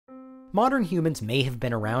Modern humans may have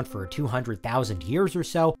been around for 200,000 years or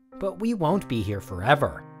so, but we won't be here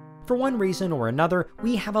forever. For one reason or another,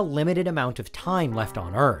 we have a limited amount of time left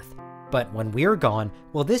on Earth. But when we're gone,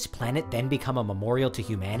 will this planet then become a memorial to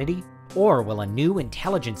humanity? Or will a new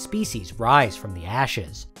intelligent species rise from the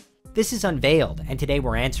ashes? This is Unveiled, and today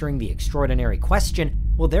we're answering the extraordinary question,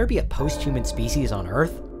 will there be a post-human species on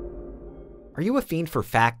Earth? Are you a fiend for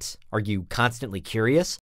facts? Are you constantly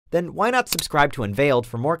curious? Then why not subscribe to Unveiled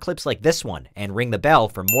for more clips like this one, and ring the bell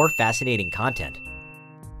for more fascinating content.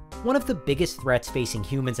 One of the biggest threats facing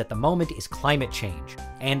humans at the moment is climate change,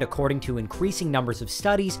 and according to increasing numbers of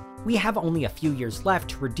studies, we have only a few years left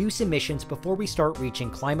to reduce emissions before we start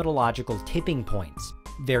reaching climatological tipping points,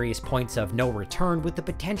 various points of no return with the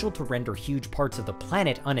potential to render huge parts of the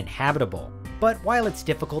planet uninhabitable. But while it's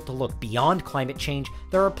difficult to look beyond climate change,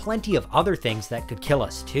 there are plenty of other things that could kill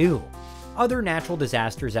us too. Other natural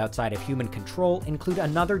disasters outside of human control include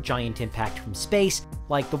another giant impact from space,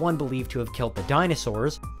 like the one believed to have killed the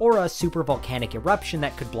dinosaurs, or a supervolcanic eruption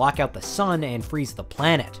that could block out the sun and freeze the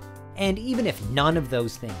planet. And even if none of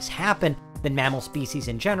those things happen, then mammal species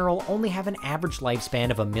in general only have an average lifespan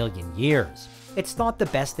of 1 million years. It's thought the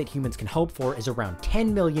best that humans can hope for is around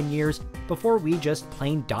 10 million years before we just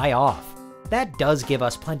plain die off. That does give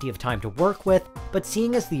us plenty of time to work with, but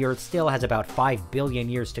seeing as the Earth still has about 5 billion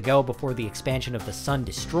years to go before the expansion of the sun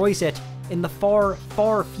destroys it, in the far,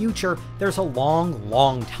 far future, there's a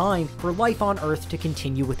long time for life on Earth to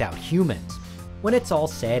continue without humans. When it's all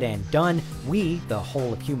said and done, we, the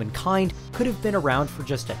whole of humankind, could have been around for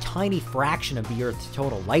just a tiny fraction of the Earth's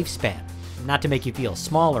total lifespan, not to make you feel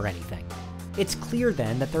small or anything. It's clear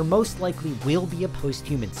then that there most likely will be a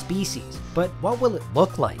post-human species, but what will it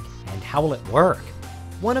look like? And how will it work?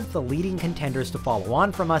 One of the leading contenders to follow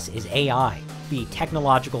on from us is AI. The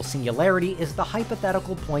technological singularity is the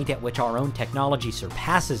hypothetical point at which our own technology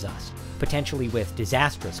surpasses us, potentially with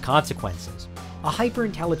disastrous consequences. A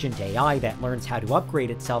hyper-intelligent AI that learns how to upgrade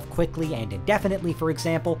itself quickly and indefinitely, for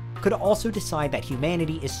example, could also decide that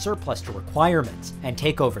humanity is surplus to requirements and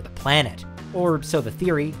take over the planet. Or so the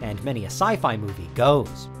theory, and many a sci-fi movie,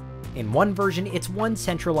 goes. In one version, it's one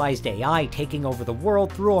centralized AI taking over the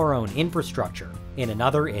world through our own infrastructure. In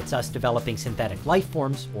another, it's us developing synthetic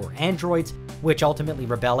lifeforms, or androids, which ultimately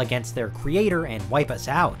rebel against their creator and wipe us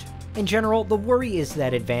out. In general, the worry is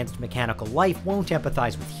that advanced mechanical life won't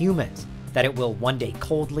empathize with humans, that it will one day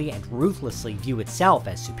coldly and ruthlessly view itself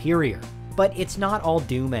as superior. But it's not all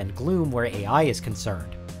doom and gloom where AI is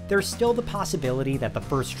concerned. There's still the possibility that the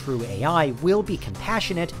first true AI will be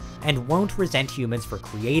compassionate and won't resent humans for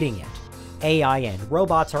creating it. AI and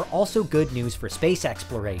robots are also good news for space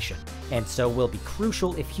exploration, and so will be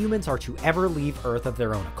crucial if humans are to ever leave Earth of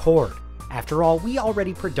their own accord. After all, we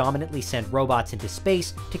already predominantly send robots into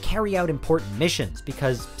space to carry out important missions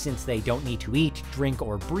because, since they don't need to eat, drink,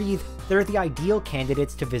 or breathe, they're the ideal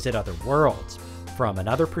candidates to visit other worlds. From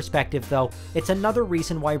another perspective, though, it's another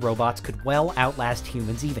reason why robots could well outlast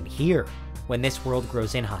humans even here. When this world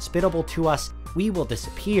grows inhospitable to us, we will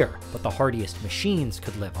disappear, but the hardiest machines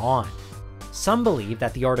could live on. Some believe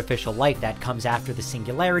that the artificial life that comes after the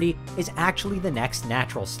singularity is actually the next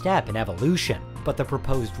natural step in evolution, but the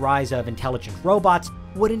proposed rise of intelligent robots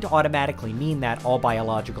wouldn't automatically mean that all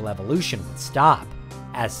biological evolution would stop.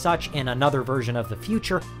 As such, in another version of the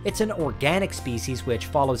future, it's an organic species which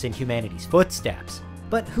follows in humanity's footsteps.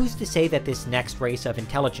 But who's to say that this next race of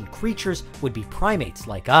intelligent creatures would be primates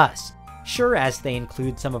like us? Sure, as they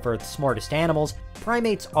include some of Earth's smartest animals,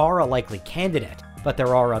 primates are a likely candidate, but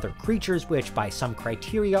there are other creatures which, by some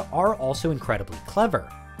criteria, are also incredibly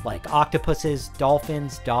clever, like octopuses,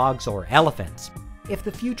 dolphins, dogs, or elephants. If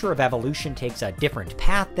the future of evolution takes a different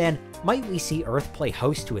path, then might we see Earth play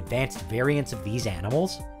host to advanced variants of these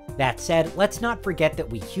animals? That said, let's not forget that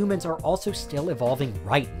we humans are also still evolving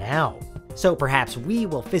right now. So perhaps we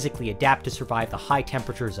will physically adapt to survive the high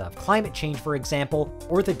temperatures of climate change, for example,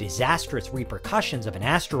 or the disastrous repercussions of an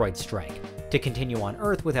asteroid strike, to continue on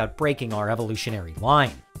Earth without breaking our evolutionary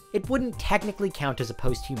line. It wouldn't technically count as a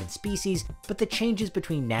post-human species, but the changes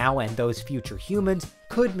between now and those future humans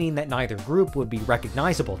could mean that neither group would be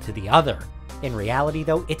recognizable to the other. In reality,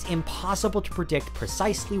 though, it's impossible to predict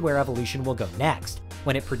precisely where evolution will go next,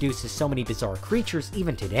 when it produces so many bizarre creatures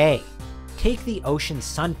even today. Take the ocean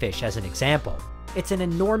sunfish as an example. It's an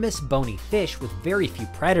enormous bony fish with very few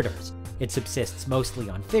predators. It subsists mostly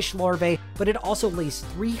on fish larvae, but it also lays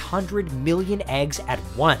 300 million eggs at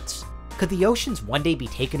once. Could the oceans one day be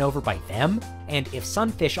taken over by them? And if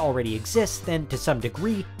sunfish already exists, then to some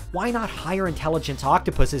degree, why not higher intelligence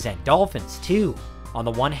octopuses and dolphins too? On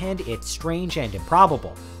the one hand, it's strange and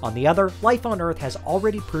improbable. On the other, life on Earth has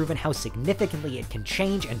already proven how significantly it can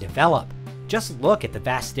change and develop. Just look at the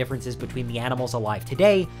vast differences between the animals alive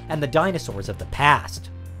today and the dinosaurs of the past.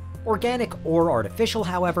 Organic or artificial,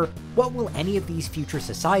 however, what will any of these future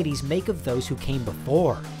societies make of those who came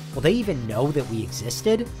before? Will they even know that we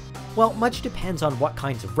existed? Well, much depends on what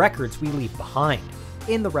kinds of records we leave behind.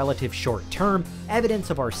 In the relative short term, evidence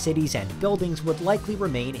of our cities and buildings would likely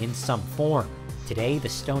remain in some form. Today, the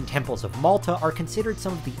stone temples of Malta are considered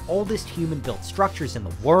some of the oldest human-built structures in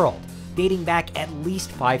the world, dating back at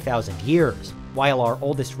least 5,000 years, while our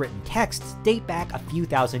oldest written texts date back a few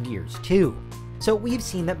thousand years too. So we've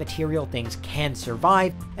seen that material things can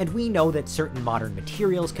survive, and we know that certain modern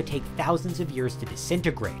materials could take thousands of years to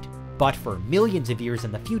disintegrate. But for millions of years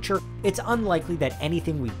in the future, it's unlikely that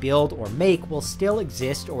anything we build or make will still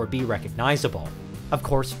exist or be recognizable. Of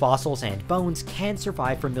course, fossils and bones can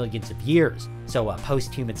survive for millions of years, so a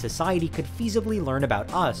post-human society could feasibly learn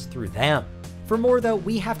about us through them. For more though,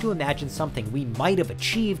 we have to imagine something we might have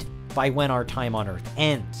achieved by when our time on Earth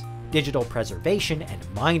ends: digital preservation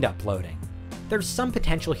and mind uploading. There's some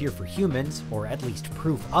potential here for humans, or at least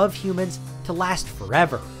proof of humans, to last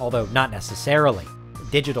forever, although not necessarily.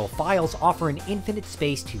 Digital files offer an infinite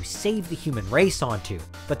space to save the human race onto,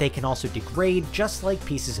 but they can also degrade just like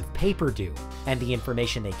pieces of paper do, and the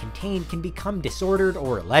information they contain can become disordered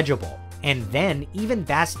or illegible. And then, even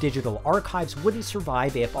vast digital archives wouldn't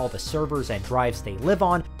survive if all the servers and drives they live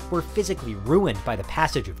on were physically ruined by the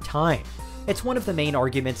passage of time. It's one of the main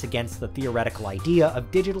arguments against the theoretical idea of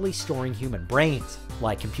digitally storing human brains,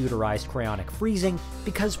 like computerized cryonic freezing,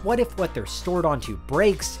 because what if what they're stored onto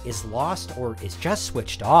breaks, is lost, or is just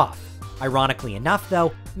switched off? Ironically enough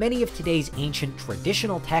though, many of today's ancient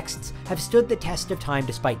traditional texts have stood the test of time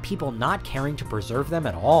despite people not caring to preserve them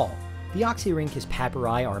at all. The Oxyrhynchus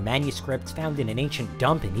papyri are manuscripts found in an ancient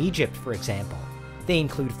dump in Egypt, for example. They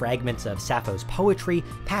include fragments of Sappho's poetry,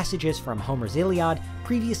 passages from Homer's Iliad,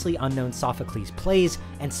 previously unknown Sophocles' plays,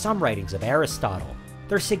 and some writings of Aristotle.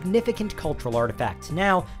 They're significant cultural artifacts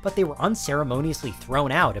now, but they were unceremoniously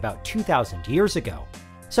thrown out about 2,000 years ago.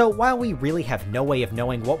 So while we really have no way of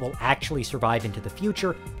knowing what will actually survive into the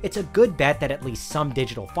future, it's a good bet that at least some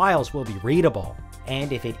digital files will be readable.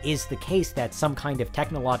 And if it is the case that some kind of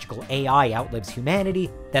technological AI outlives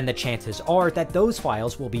humanity, then the chances are that those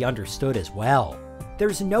files will be understood as well.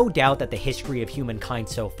 There's no doubt that the history of humankind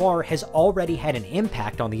so far has already had an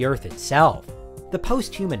impact on the Earth itself. The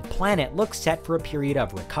post-human planet looks set for a period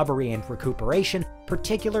of recovery and recuperation,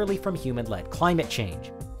 particularly from human-led climate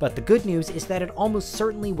change. But the good news is that it almost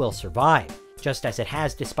certainly will survive, just as it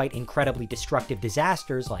has despite incredibly destructive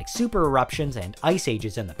disasters like super eruptions and ice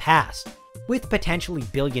ages in the past. With potentially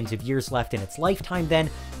billions of years left in its lifetime then,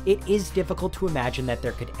 it is difficult to imagine that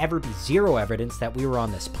there could ever be zero evidence that we were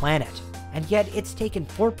on this planet. And yet it's taken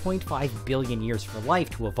 4.5 billion years for life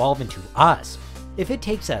to evolve into us. If it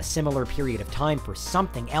takes a similar period of time for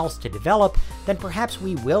something else to develop, then perhaps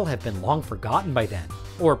we will have been long forgotten by then.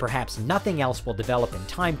 Or perhaps nothing else will develop in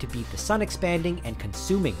time to beat the sun expanding and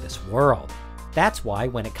consuming this world. That's why,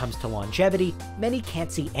 when it comes to longevity, many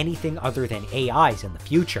can't see anything other than AIs in the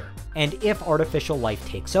future. And if artificial life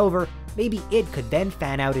takes over, maybe it could then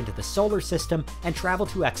fan out into the solar system and travel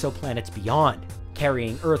to exoplanets beyond,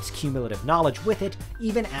 carrying Earth's cumulative knowledge with it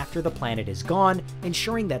even after the planet is gone,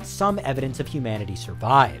 ensuring that some evidence of humanity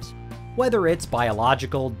survives. Whether it's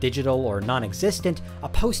biological, digital, or non-existent, a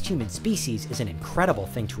post-human species is an incredible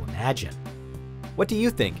thing to imagine. What do you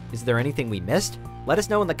think? Is there anything we missed? Let us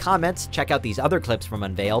know in the comments, check out these other clips from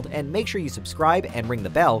Unveiled, and make sure you subscribe and ring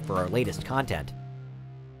the bell for our latest content.